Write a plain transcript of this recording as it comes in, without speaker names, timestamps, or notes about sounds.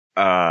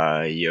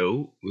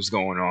Yo, what's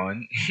going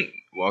on?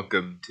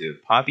 Welcome to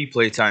Poppy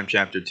Playtime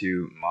Chapter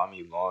 2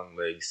 Mommy Long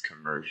Legs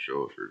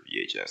commercial for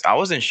VHS. I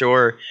wasn't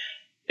sure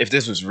if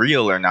this was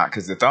real or not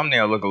because the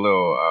thumbnail looked a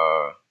little,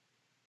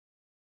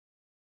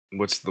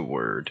 what's the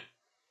word?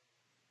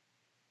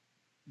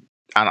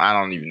 I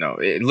don't even know.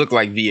 It looked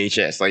like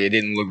VHS. Like, it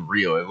didn't look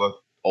real. It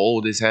looked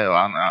old as hell.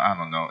 I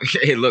don't know.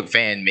 It looked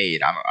fan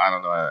made. I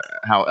don't know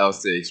how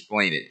else to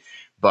explain it.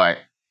 But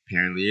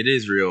apparently it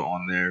is real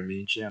on their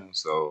main channel.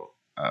 So,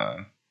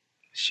 let's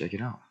check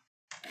it out.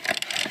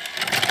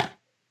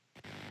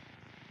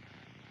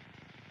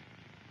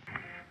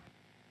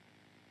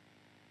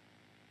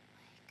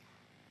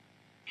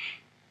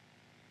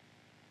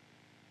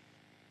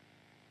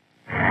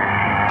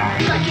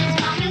 Look,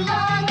 it's Mommy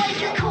Long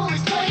Legs, the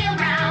coolest toy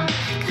around.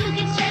 You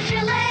can stretch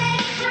your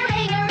legs or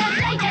hang her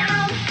upside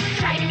down.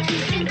 Try to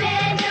twist and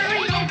bend her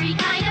in every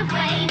kind of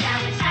way.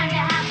 Now it's time to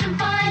have some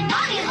fun.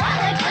 Mommy Long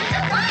Legs wants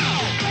to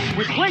play.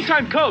 With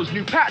Playtime Co.'s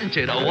new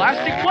patented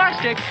elastic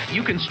plastic,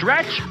 you can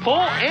stretch, pull,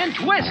 and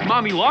twist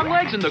Mommy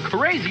Longlegs in the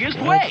craziest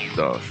ways.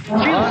 The She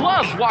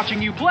loves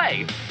watching you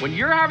play. When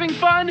you're having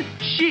fun,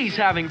 she's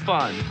having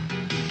fun.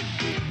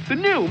 The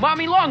new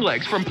Mommy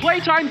Longlegs from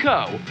Playtime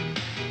Co.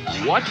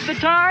 What's the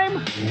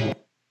time?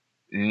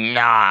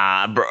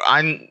 Nah, bro.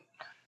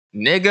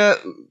 Nigga,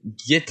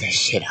 get that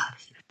shit out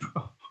of here,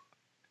 bro.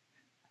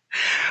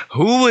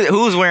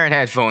 Who's wearing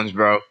headphones,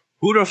 bro?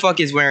 Who the fuck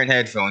is wearing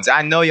headphones?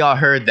 I know y'all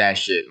heard that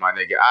shit, my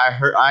nigga.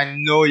 I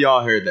know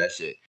y'all heard that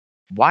shit.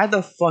 Why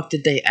the fuck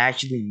did they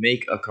actually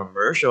make a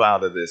commercial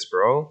out of this,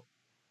 bro?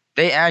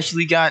 They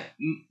actually got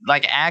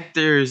like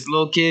actors,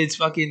 little kids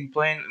fucking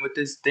playing with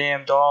this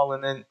damn doll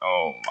and then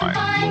oh my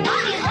Fun. lord.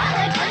 Mommy Long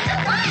Legs wants to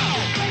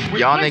play. With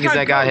Y'all Playtime niggas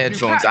that got Co.'s new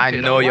headphones, I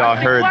patented know y'all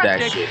elastic heard that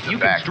plastic, shit in the You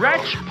back, can bro.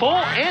 stretch, pull,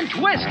 and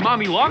twist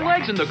Mommy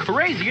Longlegs in the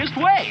craziest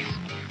ways.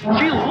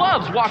 She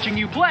loves watching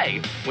you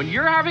play. When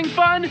you're having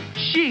fun,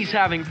 she's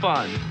having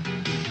fun.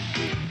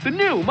 The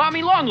new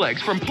Mommy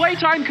Longlegs from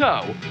Playtime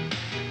Co.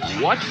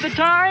 What's the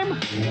time?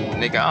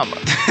 Nigga,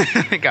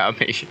 nigga, I'm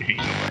make sure you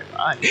know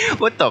my mind.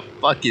 What the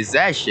fuck is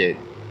that shit?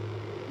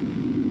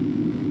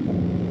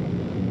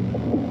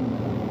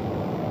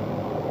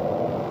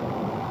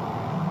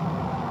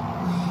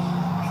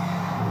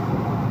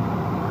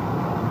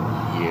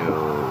 Yo.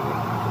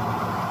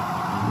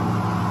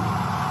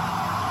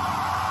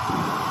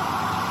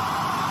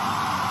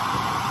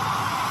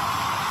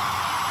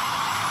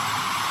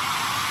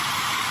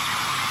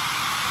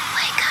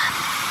 Wake up.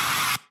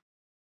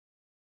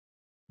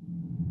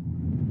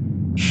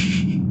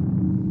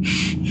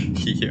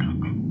 Yo.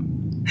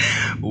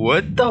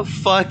 What the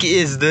fuck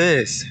is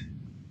this?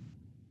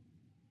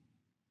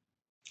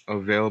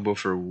 Available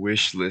for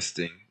wish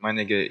listing. My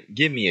nigga,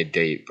 give me a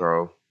date,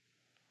 bro.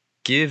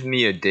 Give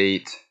me a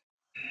date.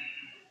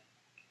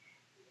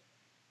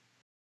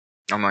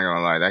 I'm not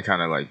gonna lie, that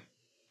kind of like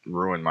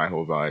ruined my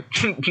whole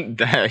vibe.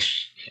 That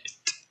shit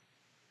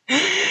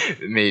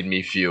made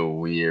me feel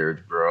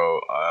weird,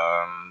 bro.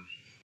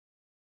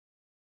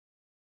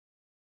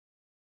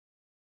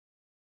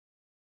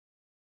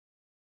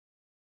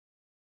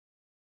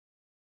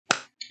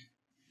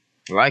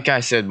 Like I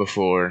said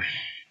before,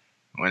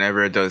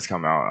 whenever it does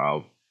come out,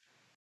 I'll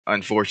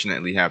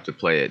unfortunately have to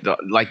play it.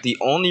 The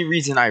only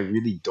reason I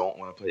really don't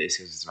want to play it is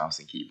because it's mouse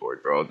and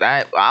keyboard, bro.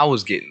 That I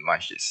was getting my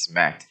shit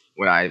smacked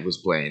when I was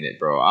playing it,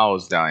 bro. I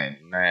was dying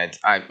mad.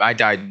 I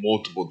died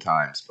multiple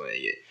times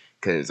playing it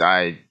because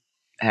I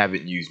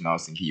haven't used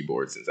mouse and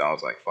keyboard since I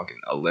was like fucking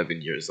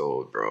 11 years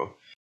old, bro.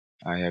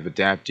 I have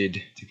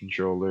adapted to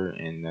controller,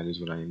 and that is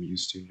what I am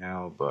used to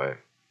now. But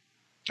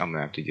I'm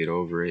gonna have to get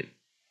over it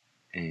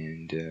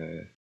and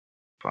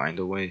find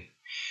a way.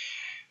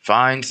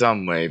 Find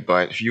some way.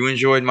 But if you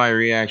enjoyed my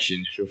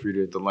reaction, feel free to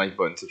hit the like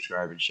button,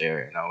 subscribe, and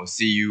share. And I will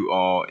see you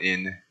all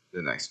in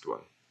the next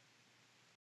one.